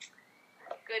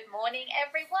good morning,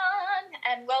 everyone,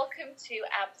 and welcome to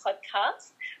our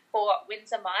podcast for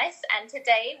Windsor Mice. And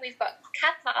today we've got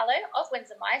Kath Harlow of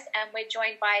Windsor Mice, and we're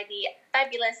joined by the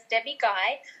fabulous Debbie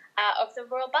Guy of the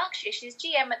Royal Berkshire. She's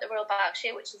GM at the Royal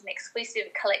Berkshire, which is an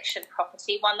exclusive collection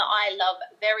property, one that I love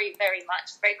very, very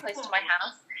much. It's very close to my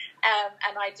house,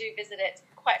 and I do visit it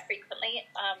quite frequently,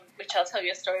 which I'll tell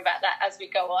you a story about that as we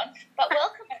go on. But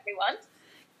welcome, everyone.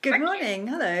 Good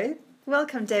morning. Hello.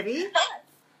 Welcome, Debbie. Hi.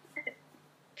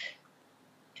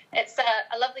 It's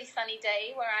a lovely sunny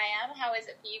day where I am. How is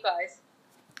it for you guys?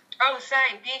 Oh,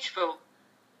 same. Beautiful.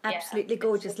 Absolutely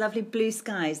gorgeous. Lovely blue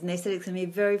skies. And they said it's going to be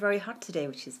very, very hot today,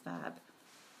 which is fab.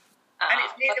 And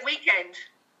it's near the weekend.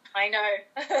 I know.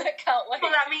 Can't wait.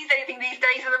 Well, that means anything these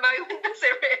days at the moment, does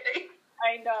it really?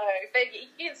 I know. But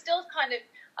you can still kind of,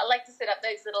 I like to set up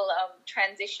those little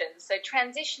transitions. So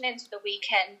transition into the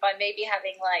weekend by maybe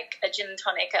having like a gin and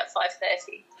tonic at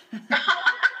 5:30.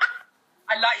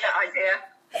 I like that idea.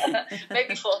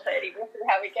 Maybe 4:30. We'll see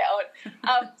how we get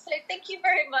on. So thank you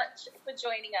very much for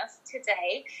joining us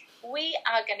today. We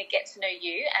are going to get to know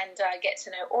you and get to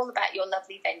know all about your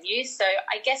lovely venue. So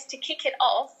I guess to kick it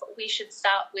off, we should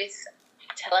start with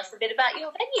tell us a bit about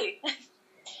your venue. Thank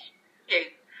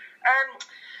you.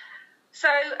 So,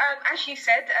 as you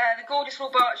said, the Gorgeous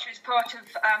Royal Berkshire is part of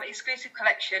exclusive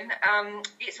collection.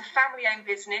 It's a family-owned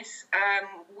business.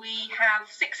 We have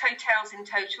 6 hotels in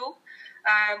total.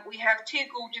 We have 2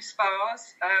 gorgeous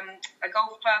spas, a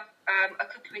golf club, a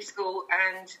cookery school,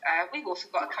 and we've also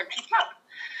got a country club.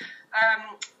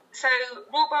 So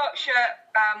Royal Berkshire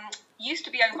used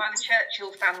to be owned by the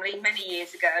Churchill family many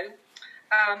years ago,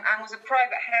 and was a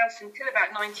private house until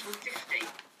about 1950.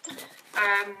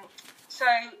 So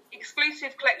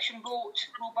exclusive collection bought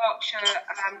Royal Berkshire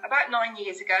about 9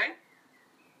 years ago,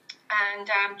 and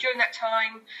during that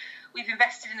time we've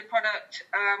invested in the product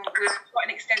with quite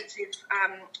an extensive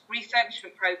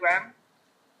refurbishment programme.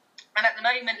 And at the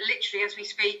moment, literally as we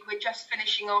speak, we're just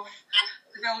finishing off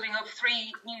the building of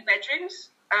 3 new bedrooms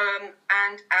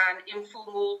and an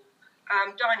informal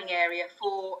dining area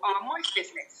for our mice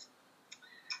business.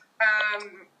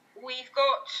 We've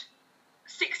got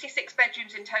 66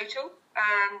 bedrooms in total.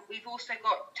 We've also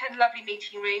got 10 lovely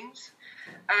meeting rooms.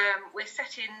 We're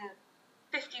set in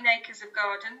 15 acres of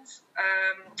gardens,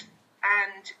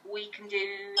 and we can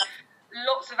do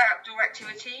lots of outdoor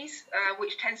activities,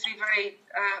 which tends to be very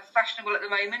fashionable at the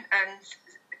moment and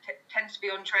tends to be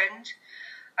on trend.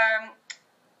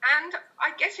 And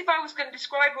I guess if I was going to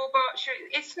describe Royal Berkshire,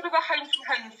 it's sort of a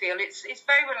home-from-home feel. It's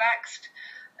very relaxed.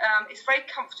 It's very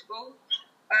comfortable.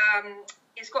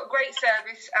 It's got great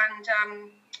service, and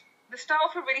the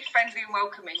staff are really friendly and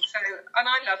welcoming. And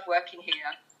I love working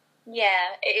here.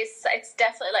 Yeah, it's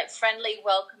definitely like friendly,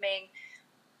 welcoming,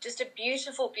 just a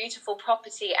beautiful, beautiful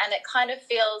property, and it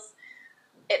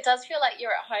does feel like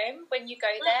you're at home when you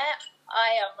go there.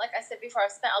 Like I said before,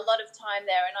 I've spent a lot of time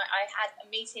there, and I had a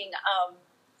meeting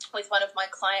with one of my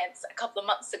clients a couple of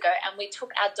months ago, and we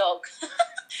took our dog.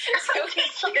 So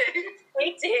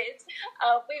we did.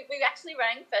 We actually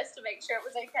rang first to make sure it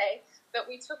was okay, but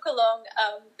we took along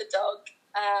the dog,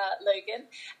 Logan,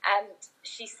 and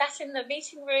she sat in the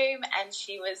meeting room and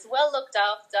she was well looked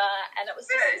after, and it was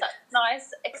just such a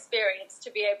nice experience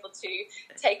to be able to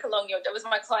take along your dog. It was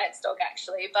my client's dog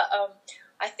actually, but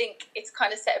I think it's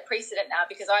kind of set a precedent now,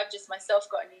 because I've just myself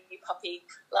got a new puppy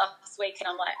last week, and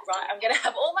I'm like, right, I'm going to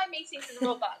have all my meetings in the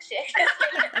Royal Berkshire.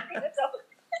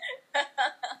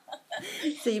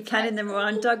 So you're planning them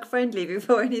around dog friendly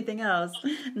before anything else.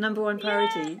 Number one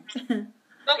priority. Yeah.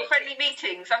 Dog-friendly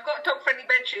meetings. I've got dog-friendly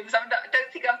bedrooms. I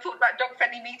don't think I've thought about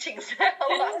dog-friendly meetings now.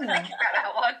 I'll think about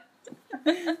that one.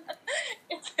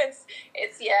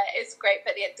 It's great.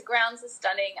 But the grounds are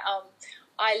stunning.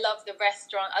 I love the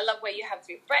restaurant. I love where you have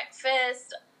your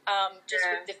breakfast.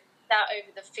 With the out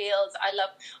over the fields. I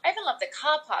even love the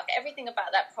car park. Everything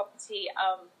about that property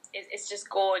is just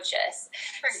gorgeous.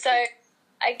 So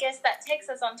I guess that takes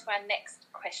us on to our next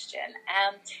question.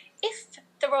 If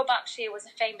the Royal Berkshire was a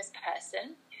famous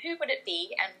person, who would it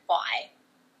be and why?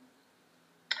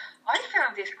 I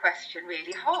found this question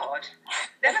really hard.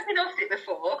 Never been asked it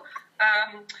before.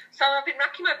 So I've been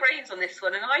racking my brains on this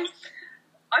one, and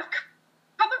I've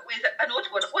come up with an odd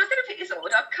one. Well, I don't know if it is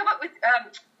odd. I've come up with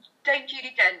Dame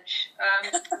Judi Dench.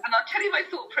 And I'll tell you my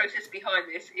thought process behind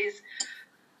this is,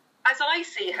 as I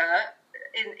see her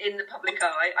in the public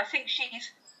eye, I think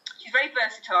she's very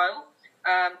versatile.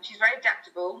 She's very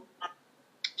adaptable.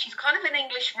 She's kind of an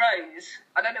English Rose.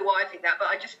 I don't know why I think that, but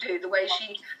I just do. The way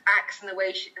she acts and the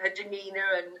way her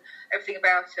demeanour and everything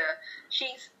about her.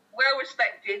 She's well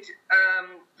respected.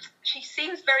 She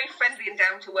seems very friendly and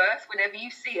down to earth whenever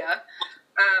you see her.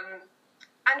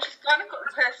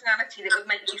 personality that would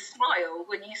make you smile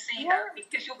when you see her,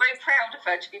 because you're very proud of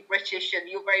her to be British and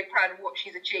you're very proud of what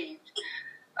she's achieved.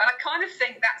 And I kind of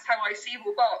think that's how I see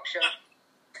Royal Berkshire.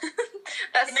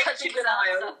 That's such a good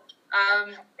answer.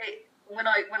 When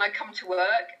I come to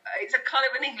work, it's a kind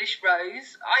of an English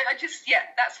rose. I just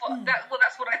that's what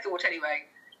I thought anyway.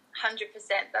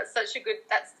 100%. That's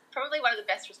probably one of the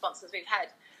best responses we've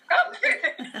had.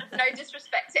 No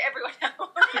disrespect to everyone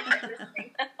else.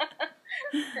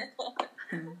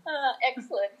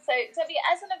 Excellent. So, Debbie,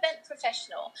 as an event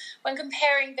professional, when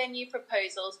comparing venue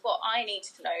proposals, what I need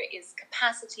to know is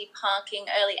capacity, parking,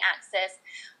 early access,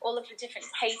 all of the different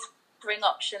catering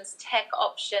options, tech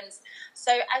options.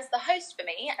 So, as the host for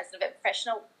me, as an event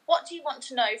professional, what do you want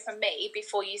to know from me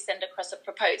before you send across a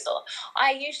proposal?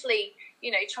 I usually,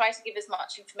 try to give as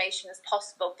much information as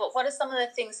possible, but what are some of the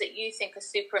things that you think are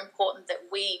super important that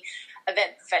we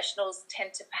event professionals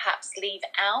tend to perhaps leave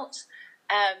out?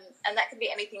 And that can be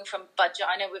anything from budget.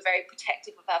 I know we're very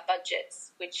protective of our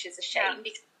budgets, which is a shame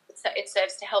because it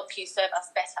serves to help you serve us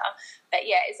better. But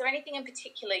is there anything in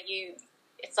particular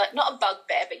it's like not a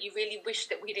bugbear, but you really wish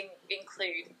that we'd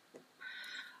include?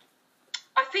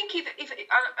 I think and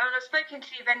I've spoken to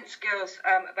the events girls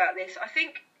about this. I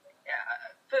think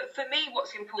for me,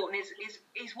 what's important is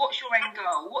what's your end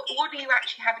goal? What are you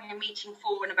actually having a meeting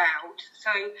for and about?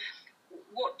 So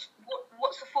what's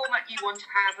the format you want to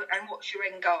have, and what's your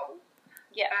end goal?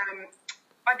 Yeah.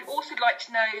 I'd also like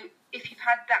to know if you've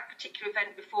had that particular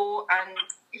event before, and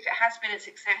if it has been a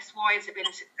success, why has it been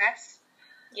a success?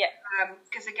 Yeah.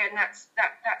 Because again, that's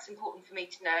important for me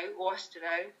to know, or us to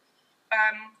know.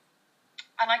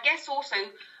 And I guess also,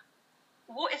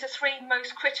 what is the 3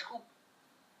 most critical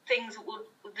things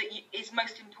that is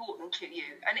most important to you?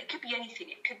 And it could be anything.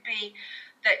 It could be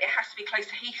that it has to be close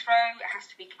to Heathrow, it has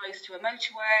to be close to a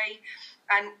motorway,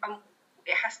 and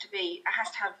it has to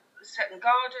have certain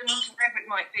gardens, whatever it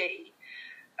might be.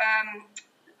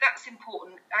 That's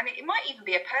important. And it might even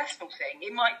be a personal thing.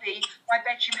 It might be my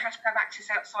bedroom has to have access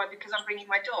outside because I'm bringing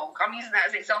my dog. I'm using that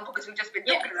as an example because we've just been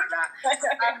talking about that.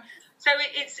 So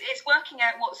it's working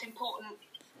out what's important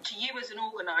to you as an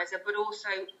organiser, but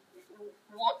also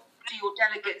what do your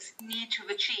delegates need to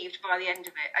have achieved by the end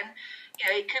of it. And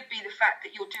it could be the fact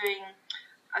that you're doing,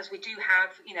 as we do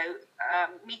have,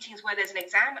 meetings where there's an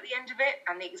exam at the end of it,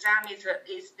 and the exam is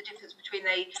the difference between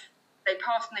they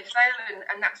pass and they fail,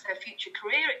 and that's their future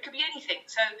career. It could be anything.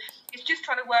 So it's just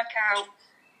trying to work out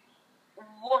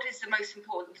what is the most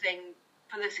important thing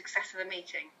for the success of the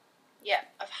meeting. Yeah,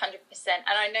 100%.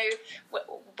 And I know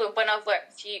when I've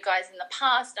worked with you guys in the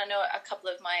past, I know a couple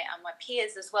of my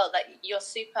peers as well, that you're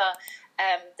super,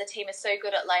 the team is so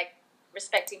good at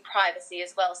respecting privacy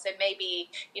as well. So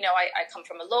maybe, I come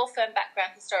from a law firm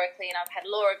background historically, and I've had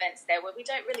law events there where we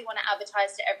don't really want to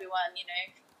advertise to everyone,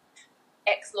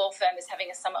 X law firm is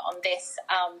having a summit on this.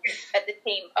 But the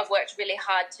team, I've worked really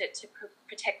hard to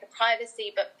protect the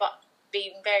privacy, but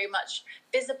being very much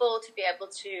visible to be able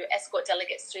to escort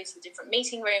delegates through to the different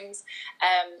meeting rooms,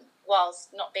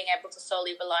 whilst not being able to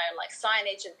solely rely on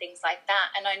signage and things like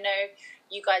that. And I know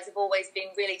you guys have always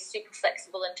been really super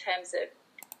flexible in terms of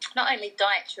not only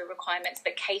dietary requirements,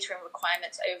 but catering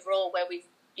requirements overall, where we've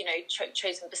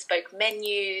chosen bespoke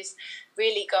menus,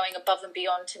 really going above and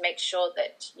beyond to make sure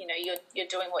that you're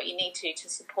doing what you need to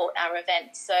support our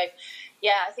events. So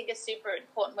I think it's super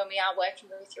important when we are working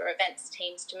with your events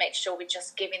teams to make sure we're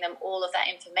just giving them all of that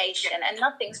information, and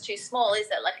nothing's too small, is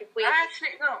it? If we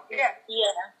absolutely not.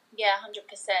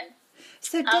 100%.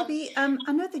 So Debbie,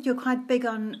 I know that you're quite big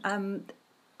on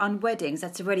weddings.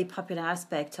 That's a really popular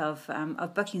aspect of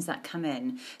bookings that come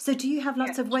in. So do you have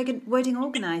lots of wedding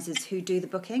organisers who do the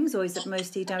bookings, or is it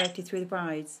mostly directly through the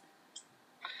brides?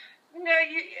 No,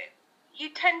 you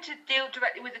tend to deal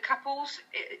directly with the couples.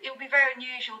 It would be very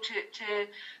unusual to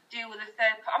deal with a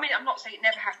third party. I mean, I'm not saying it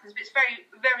never happens, but it's very,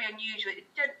 very unusual.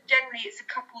 Generally, it's the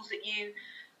couples that you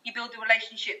build a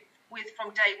relationship with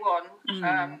from day one,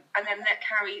 and then that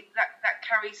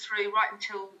carries through right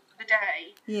until the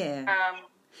day. Yeah.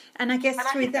 And I guess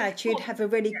through that you'd have a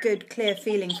really good, clear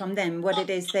feeling from them what it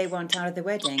is they want out of the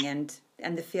wedding and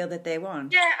the feel that they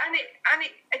want. Yeah, and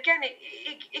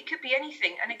it could be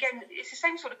anything. And again, it's the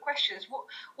same sort of questions.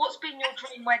 What's been your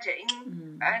dream wedding,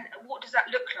 and what does that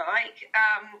look like?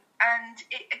 And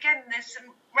again, there's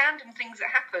some random things that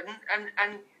happen and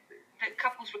that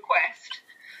couples request.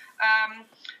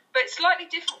 But slightly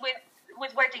different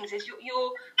with weddings is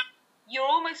you're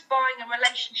almost buying a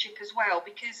relationship as well,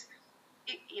 because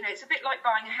it's a bit like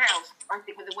buying a house, I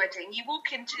think, with a wedding. You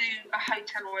walk into a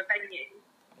hotel or a venue,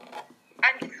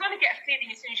 and you kind of get a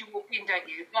feeling as soon as you walk in, don't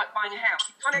you? Like buying a house.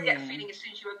 You kind of get a feeling as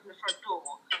soon as you open the front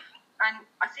door. And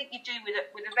I think you do with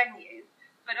a venue,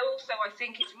 but also I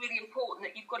think it's really important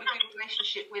that you've got a good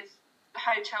relationship with the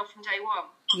hotel from day one.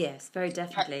 Yes, very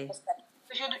definitely.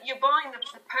 Because you're buying the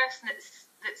person that's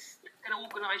going to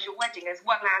organise your wedding as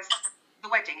well as the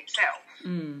wedding itself.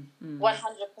 100%,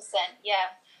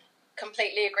 yeah.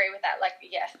 Completely agree with that. Like,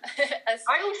 yeah.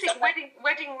 I always think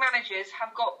wedding managers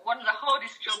have got one of the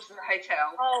hardest jobs in the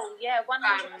hotel. Oh, yeah,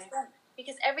 100%.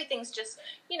 Because everything's just,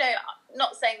 you know,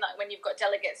 not saying like when you've got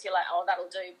delegates, you're like, oh, that'll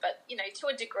do. But, you know, to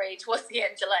a degree, towards the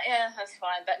end, you're like, yeah, that's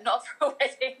fine, but not for a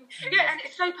wedding. Yeah, and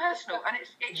it's so personal, and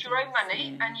it's your own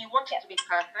money, and you want it to be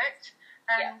perfect,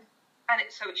 and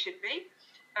so it should be.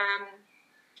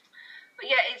 But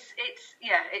yeah,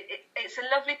 it's a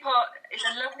lovely part. It's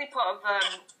a lovely part of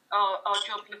our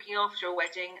job, looking after a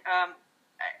wedding.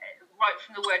 Right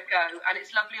from the word go, and it's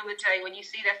lovely on the day when you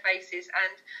see their faces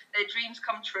and their dreams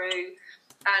come true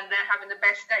and they're having the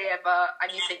best day ever, and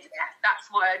you think, yeah, that's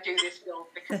why I do this job,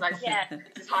 because I see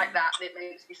it's like that and it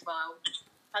makes me smile.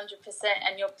 100%,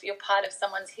 and you're part of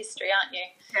someone's history, aren't you?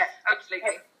 Yeah,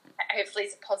 absolutely. Hopefully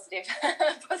it's a positive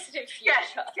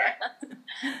future. Yeah.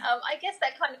 I guess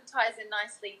that kind of ties in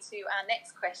nicely to our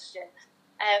next question.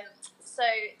 So,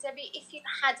 Debbie, if you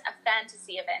had a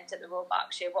fantasy event at the Royal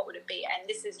Berkshire, what would it be? And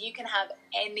this is, you can have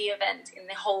any event in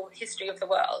the whole history of the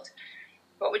world.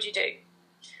 What would you do?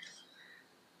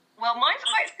 Well, mine's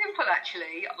quite simple,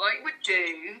 actually. I would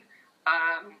do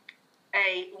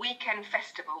a weekend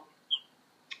festival.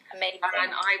 Amazing.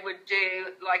 And I would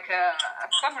do like a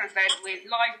summer event with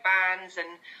live bands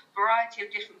and variety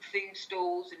of different food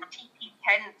stalls and tiki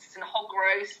tents and hog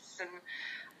roasts, and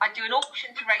I do an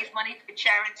auction to raise money for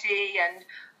charity, and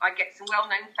I get some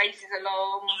well-known faces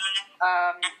along.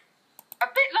 A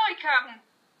bit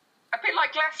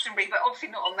like Glastonbury, but obviously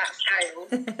not on that scale.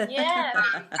 Yeah.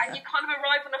 And you kind of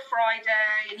arrive on a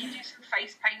Friday, and you do some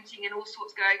face painting and all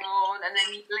sorts going on, and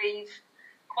then you leave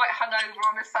quite hungover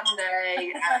on a Sunday,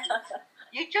 and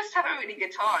you just have a really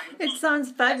good time. It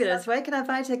sounds fabulous. Where can I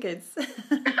buy tickets? I'm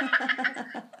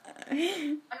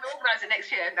going to organise it next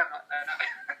year. No.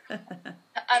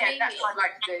 I mean, that's what I'd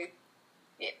like to do.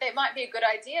 It might be a good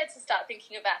idea to start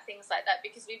thinking about things like that,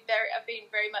 because I've been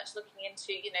very much looking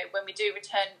into, you know, when we do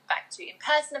return back to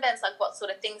in-person events, like what sort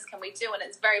of things can we do, and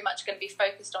it's very much going to be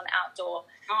focused on outdoor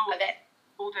events.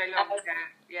 All day long,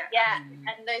 yeah.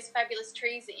 And those fabulous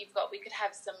trees that you've got, we could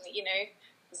have some, you know,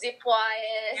 zip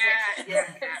wires. Yeah.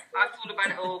 I've thought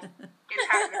about it all. It's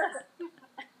happening.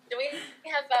 Do we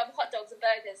have hot dogs and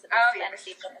burgers at this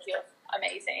fantasy event of yours?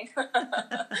 Amazing.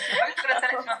 I'm just going to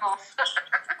send it to my boss.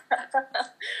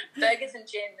 Burgers and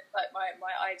gin, like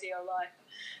my ideal life.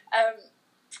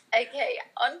 Okay,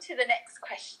 on to the next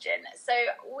question. So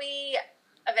we,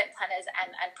 event planners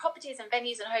and properties and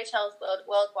venues and hotels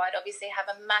worldwide, obviously have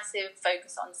a massive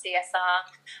focus on CSR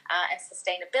and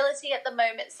sustainability at the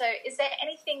moment. So is there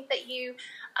anything that you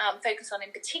focus on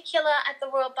in particular at the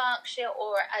Royal Berkshire,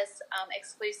 or as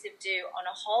Exclusive do on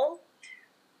a whole?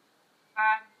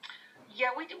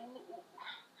 Yeah, we do a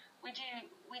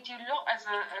lot as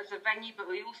a venue, but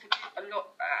we also do a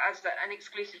lot as an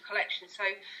exclusive collection. So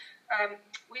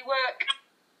we work,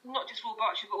 not just Royal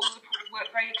Berkshire, but all the products work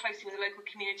very closely with the local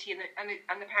community and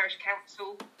the parish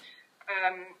council.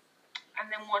 And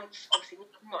then once, obviously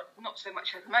not so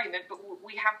much at the moment, but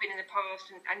we have been in the past,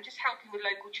 and just helping with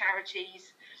local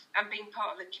charities and being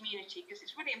part of the community, because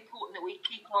it's really important that we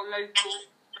keep our local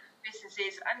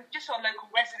businesses and just our local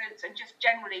residents, and just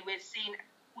generally we're seen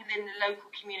within the local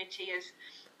community as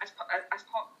part of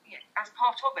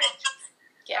it.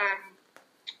 Yeah.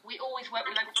 We always work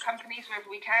with local companies wherever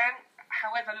we can,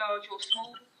 however large or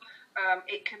small.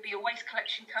 It could be a waste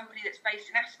collection company that's based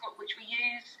in Ascot, which we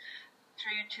use,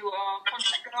 through to our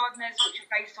contract gardeners, which are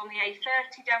based on the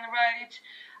A30 down the road,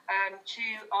 to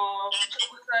our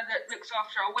photographer that looks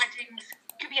after our weddings.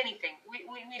 It could be anything. We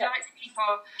like to keep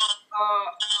our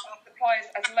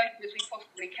suppliers as local as we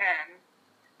possibly can.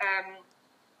 And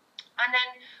then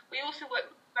we also work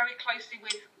very closely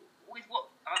with what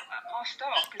our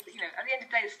staff, because, you know, at the end of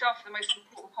the day, the staff are the most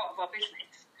important part of our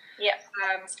business. Yeah.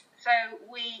 So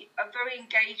we are very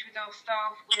engaged with our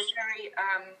staff. We're very,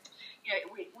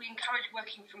 we encourage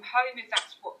working from home if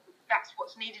that's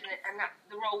what's needed, and that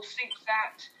the role suits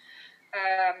that.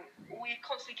 We're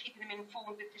constantly keeping them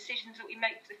informed with decisions that we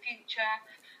make for the future.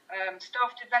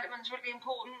 Staff development is really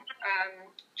important.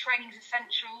 Training is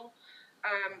essential.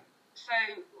 So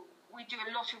we do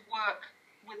a lot of work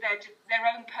with their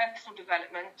own personal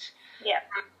development. Yeah.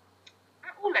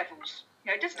 At all levels. You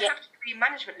know, it doesn't have to be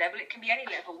management level. It can be any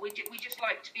level. We just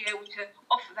like to be able to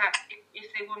offer that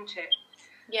if they want it.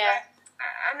 Yeah.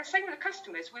 And the same with the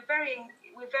customers. We're very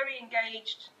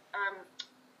engaged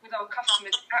with our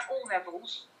customers at all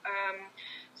levels.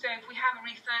 So if we have a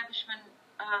refurbishment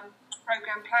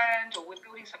program planned, or we're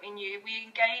building something new, we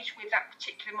engage with that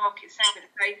particular market segment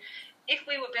and say, if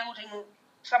we were building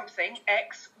something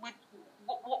X, what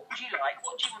would you like?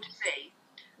 What do you want to see?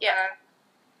 Yeah.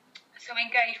 So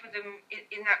engage with them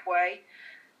in that way.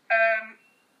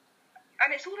 And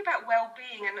it's all about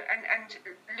well-being and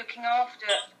looking after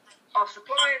our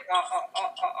suppliers,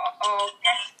 our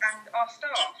guests, and our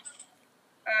staff.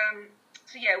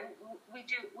 So yeah, we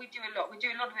do a lot. We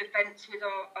do a lot of events with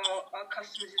our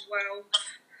customers as well.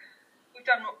 We've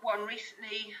done one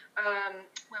recently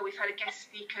where we've had a guest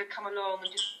speaker come along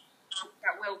and just talk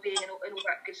about well-being and all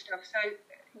that good stuff. So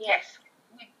yes,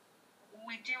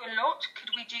 we do a lot.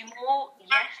 Could we do more?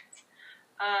 Yes.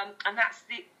 And that's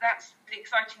the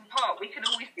exciting part. We can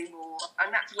always do more,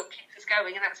 and that's what keeps us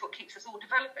going, and that's what keeps us all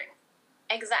developing.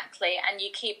 Exactly, and you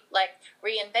keep like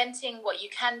reinventing what you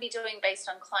can be doing based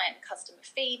on client and customer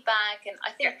feedback. And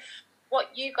I think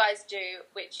what you guys do,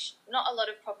 which not a lot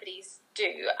of properties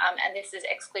do, and this is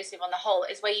exclusive on the whole,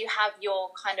 is where you have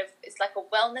your kind of, it's like a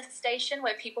wellness station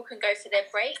where people can go for their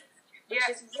break, which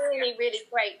is really, really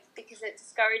great because it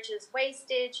discourages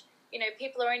wastage. You know,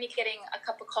 people are only getting a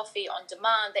cup of coffee on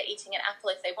demand. They're eating an apple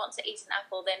if they want to eat an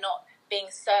apple. They're not being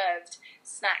served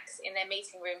snacks in their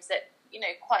meeting rooms that, you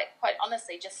know, quite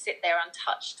honestly just sit there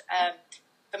untouched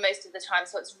for most of the time.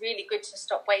 So it's really good to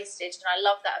stop wastage, and I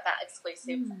love that about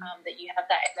Exclusive, that you have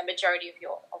that in the majority of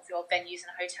your venues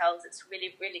and hotels. It's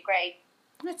really, really great.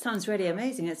 That sounds really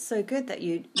amazing. It's so good that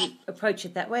you approach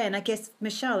it that way. And I guess,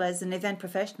 Michelle, as an event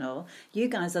professional, you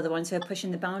guys are the ones who are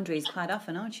pushing the boundaries quite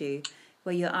often, aren't you?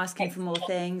 Where you're asking for more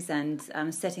things and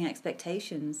setting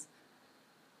expectations.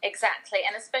 Exactly,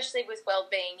 and especially with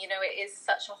well-being, you know, it is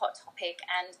such a hot topic,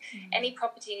 and any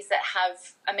properties that have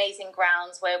amazing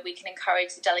grounds where we can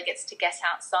encourage the delegates to get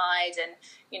outside and,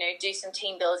 you know, do some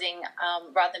team building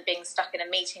rather than being stuck in a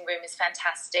meeting room is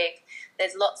fantastic.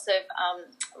 There's lots of,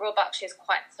 Royal Berkshire is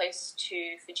quite close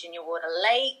to Virginia Water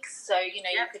Lake, so, you know,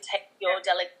 you could take your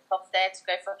delegates off there to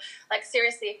go for, like,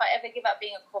 seriously, if I ever give up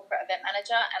being a corporate event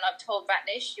manager, and I've told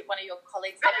Ratnish, one of your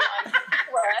colleagues, that I'm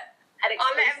at Exclusive.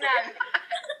 I'll let him know.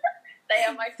 They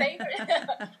are my favourite.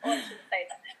 Or I shouldn't say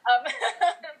that.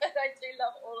 But I do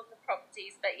love all of the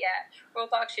properties. But yeah, Royal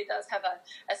Berkshire does have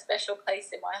a special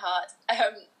place in my heart.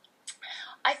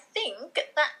 I think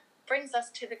that brings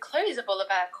us to the close of all of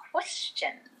our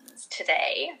questions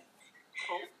today.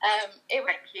 Cool. It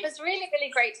was really,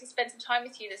 really great to spend some time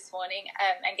with you this morning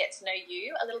and get to know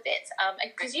you a little bit.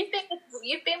 Because you've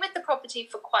been with the property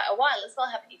for quite a while as well,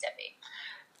 haven't you, Debbie?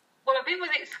 Well, I've been with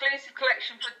the Exclusive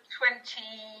Collection for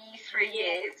 23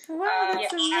 years. Wow, that's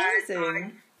I've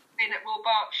amazing. been at Royal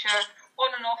Berkshire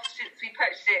on and off since we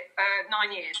purchased it 9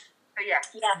 years. So yeah.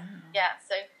 Yeah.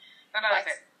 So I know it.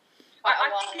 I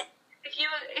think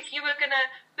if you were going to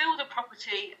build a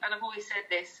property, and I've always said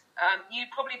this, you'd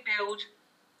probably build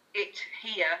it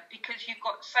here because you've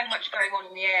got so much going on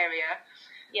in the area.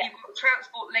 Yeah. You've got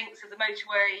transport links of the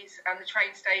motorways and the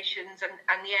train stations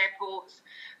and the airports,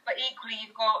 but equally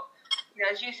you've got, you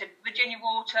know, as you said, Virginia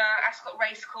Water, Ascot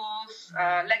Racecourse,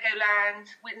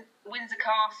 Legoland, Windsor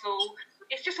Castle.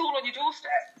 It's just all on your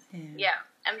doorstep. Yeah,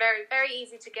 and very, very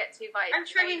easy to get to by and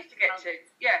so easy to get to.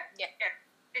 Yeah.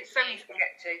 It's so easy to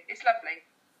get to. It's lovely.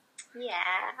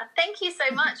 Yeah, thank you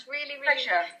so much. Really, really.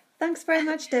 Pleasure. Thanks very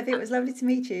much, Debbie. It was lovely to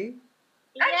meet you.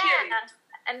 Thank you.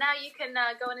 And now you can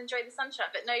go and enjoy the sunshine,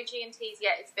 but no G&Ts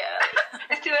yet. It's a bit early.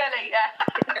 It's too early, yeah.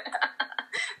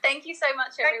 Thank you so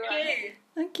much, everyone. Thank you.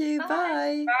 Thank you.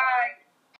 Bye. Bye.